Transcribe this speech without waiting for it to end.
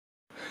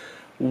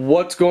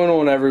What's going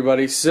on,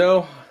 everybody?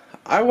 So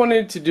I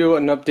wanted to do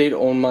an update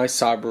on my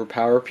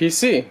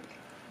CyberpowerPC.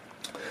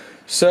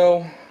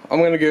 So I'm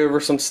going to go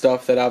over some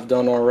stuff that I've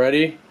done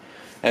already,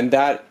 and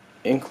that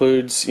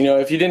includes,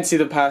 if you didn't see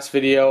the past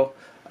video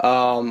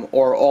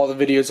or all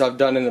the videos I've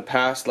done in the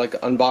past, like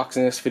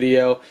unboxing this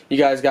video, you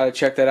guys got to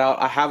check that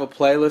out. I have a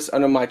playlist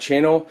under my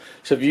channel,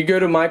 so if you go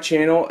to my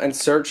channel and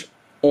search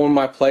on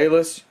my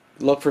playlist,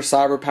 look for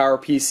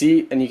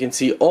CyberpowerPC, and you can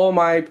see all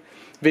my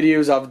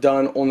videos I've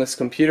done on this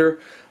computer.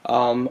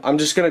 I'm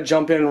just going to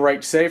jump in and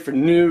right say, for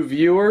new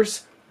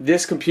viewers,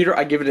 this computer,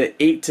 I give it an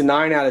 8 to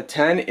 9 out of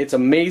 10. It's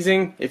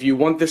amazing. If you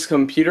want this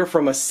computer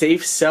from a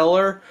safe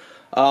seller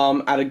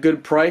at a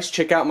good price,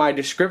 check out my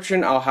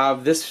description. I'll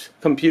have this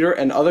computer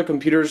and other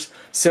computers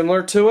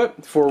similar to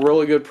it for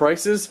really good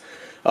prices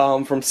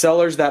from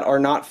sellers that are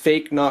not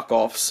fake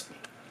knockoffs.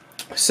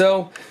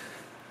 So,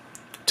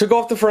 took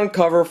off the front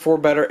cover for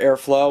better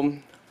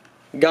airflow.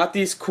 Got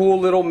these cool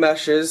little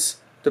meshes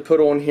to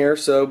put on here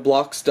so it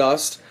blocks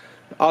dust.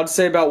 I'd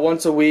say about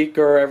once a week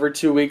or every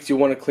 2 weeks you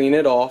want to clean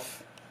it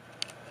off.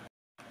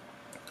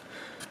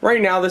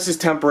 Right now this is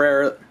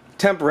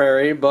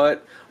temporary,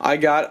 but I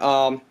got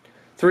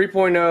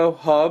 3.0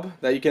 hub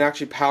that you can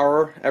actually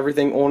power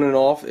everything on and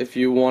off if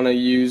you want to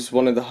use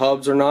one of the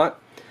hubs or not.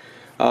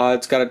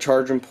 It's got a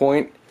charging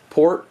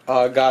port.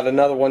 Got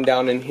another one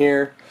down in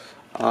here.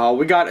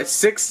 We got a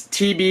 6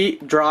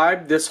 TB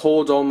drive. This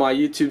holds all my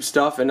YouTube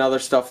stuff and other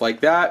stuff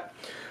like that.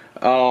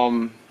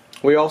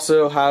 We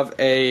also have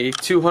a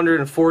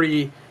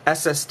 240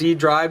 SSD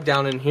drive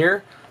down in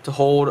here to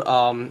hold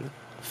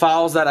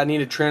files that I need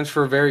to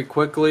transfer very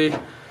quickly.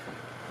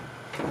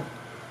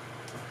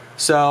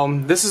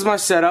 So this is my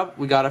setup.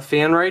 We got a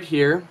fan right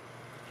here.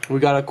 We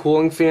got a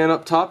cooling fan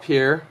up top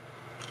here.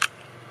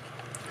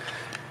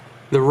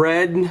 The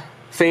red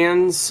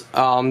fans,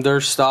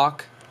 they're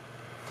stock.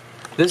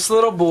 This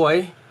little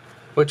boy,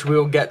 which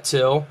we'll get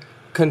to,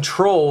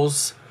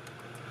 controls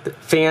the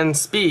fan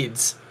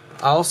speeds.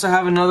 I also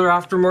have another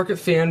aftermarket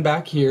fan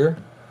back here,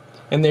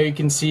 and there you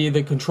can see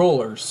the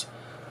controllers.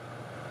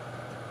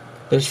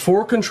 There's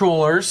 4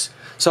 controllers,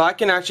 so I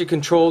can actually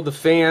control the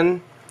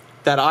fan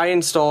that I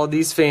installed,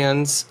 these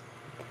fans,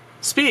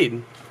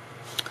 speed.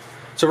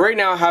 So right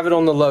now I have it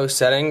on the low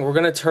setting. We're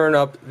going to turn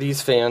up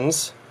these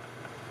fans.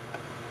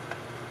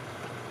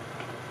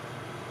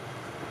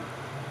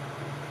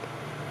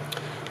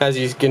 As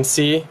you can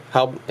see,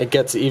 how it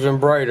gets even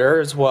brighter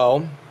as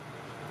well.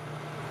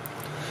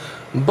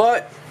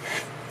 But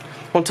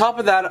on top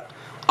of that,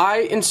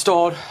 I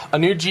installed a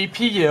new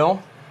GPU,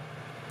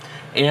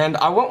 and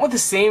I went with the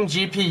same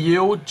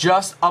GPU,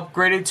 just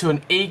upgraded to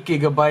an 8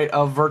 GB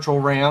of virtual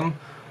RAM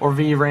or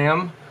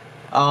VRAM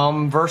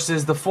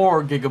versus the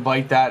 4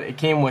 GB that it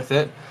came with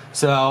it.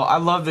 So I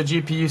love the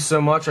GPU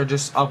so much, I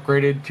just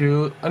upgraded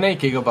to an 8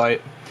 GB.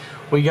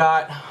 We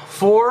got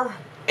 4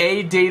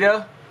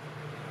 ADATA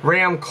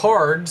RAM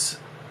cards,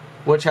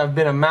 which have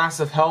been a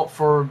massive help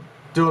for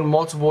doing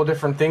multiple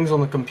different things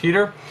on the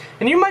computer.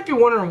 And you might be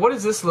wondering, what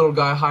is this little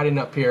guy hiding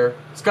up here?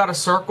 It's got a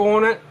circle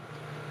on it.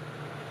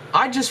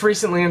 I just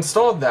recently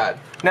installed that.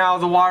 Now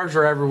the wires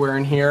are everywhere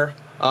in here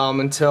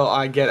until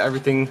I get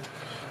everything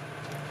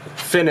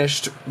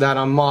finished that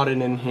I'm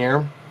modding in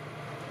here.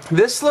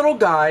 This little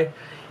guy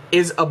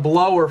is a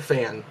blower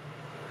fan.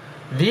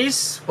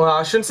 These, well,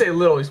 I shouldn't say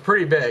little, he's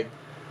pretty big.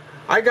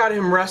 I got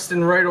him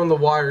resting right on the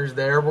wires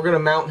there. We're gonna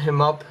mount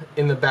him up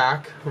in the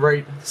back,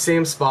 right,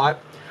 same spot.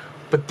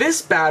 But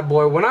this bad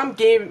boy, when I'm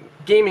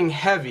gaming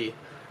heavy,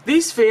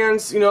 these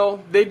fans,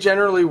 they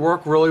generally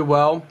work really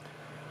well.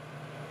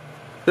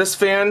 This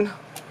fan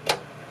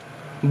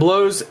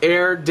blows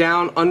air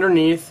down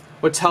underneath,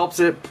 which helps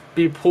it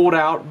be pulled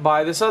out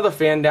by this other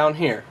fan down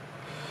here.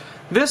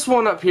 This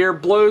one up here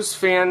blows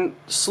fan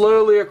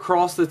slowly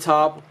across the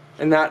top,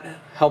 and that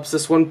helps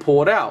this one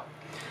pull it out.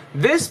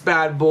 This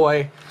bad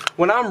boy,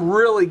 when I'm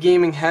really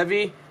gaming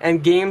heavy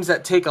and games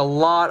that take a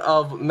lot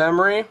of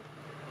memory,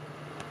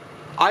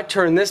 I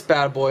turn this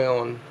bad boy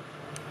on.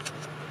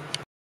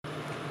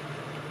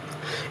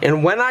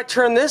 And when I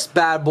turn this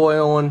bad boy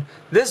on,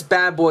 this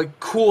bad boy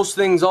cools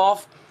things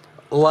off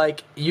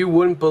like you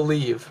wouldn't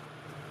believe.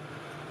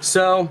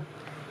 So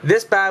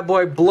this bad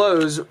boy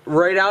blows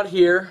right out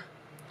here,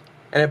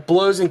 and it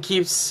blows and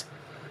keeps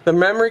the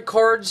memory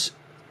cards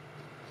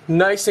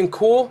nice and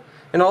cool,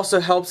 and also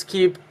helps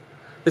keep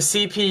the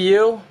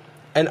CPU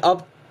and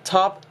up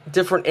top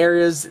different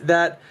areas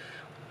that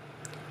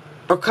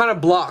are kind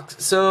of blocked.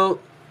 So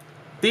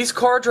these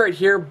cards right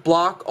here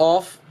block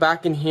off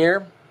back in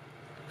here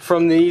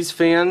from these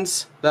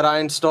fans that I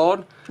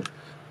installed.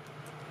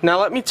 Now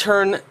let me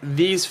turn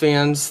these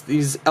fans,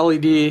 these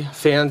LED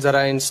fans that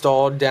I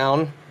installed,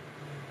 down.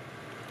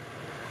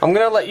 I'm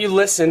gonna let you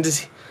listen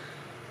to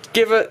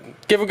give a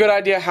good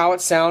idea how it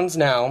sounds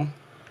now.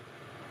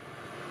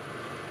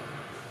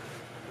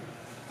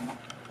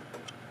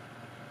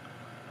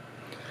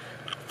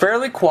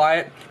 Fairly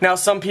quiet. Now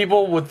some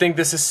people would think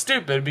this is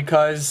stupid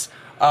because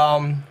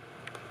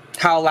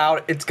how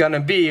loud it's gonna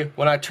be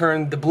when I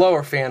turn the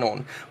blower fan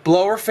on.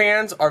 Blower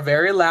fans are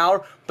very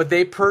loud, but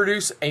they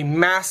produce a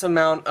mass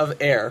amount of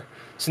air.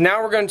 So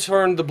now we're going to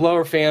turn the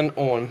blower fan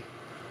on.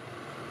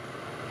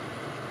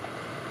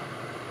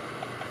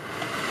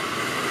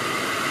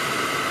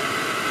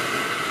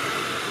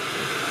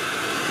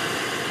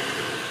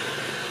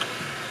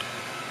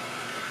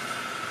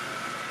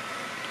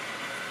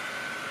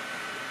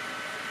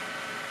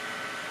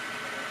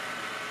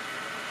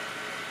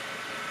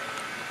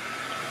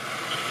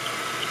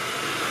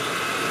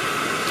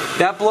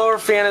 That blower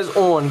fan is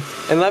on,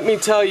 and let me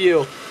tell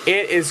you,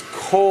 it is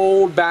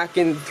cold back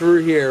in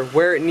through here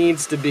where it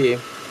needs to be.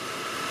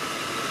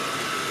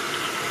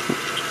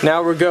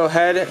 Now we'll go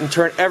ahead and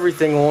turn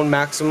everything on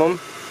maximum.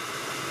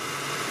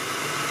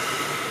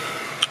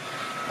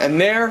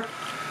 And there,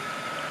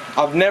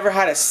 I've never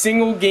had a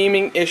single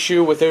gaming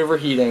issue with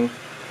overheating.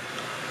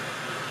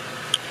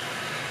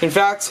 In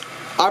fact,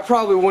 I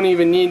probably wouldn't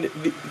even need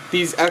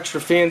these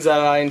extra fans that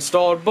I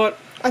installed, but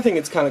I think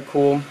it's kind of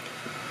cool.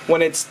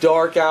 When it's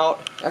dark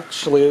out,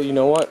 actually, you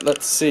know what,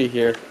 let's see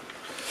here.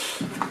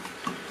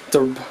 It's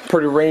a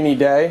pretty rainy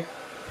day.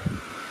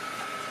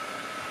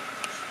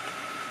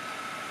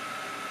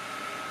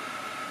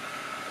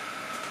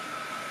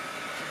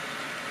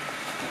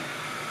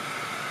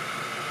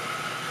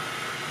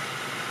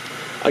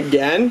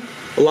 Again,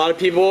 a lot of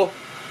people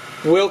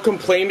will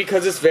complain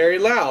because it's very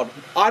loud.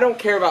 I don't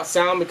care about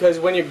sound because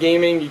when you're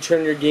gaming, you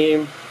turn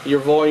your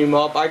volume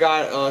up. I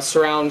got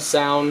surround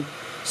sound,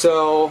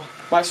 so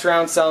my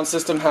surround sound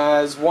system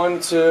has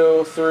 1,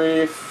 2,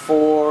 3,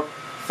 4,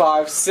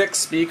 5, 6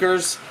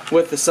 speakers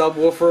with the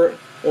subwoofer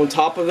on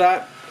top of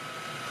that.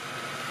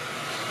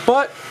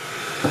 But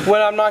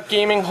when I'm not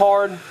gaming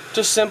hard,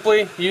 just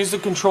simply use the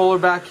controller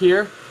back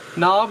here,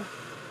 knob.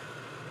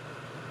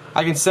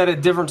 I can set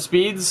it different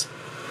speeds.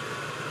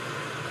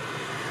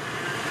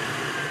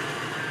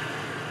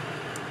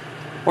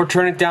 Or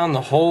turn it down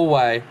the whole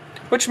way,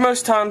 which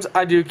most times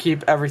I do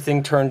keep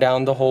everything turned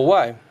down the whole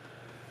way.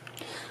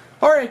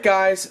 Alright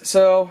guys,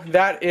 so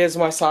that is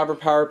my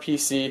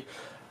CyberpowerPC.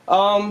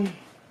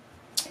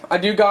 I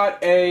do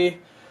got a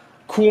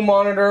cool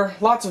monitor,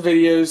 lots of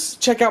videos.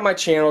 Check out my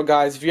channel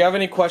guys. If you have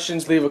any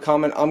questions, leave a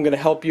comment. I'm going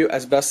to help you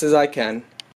as best as I can.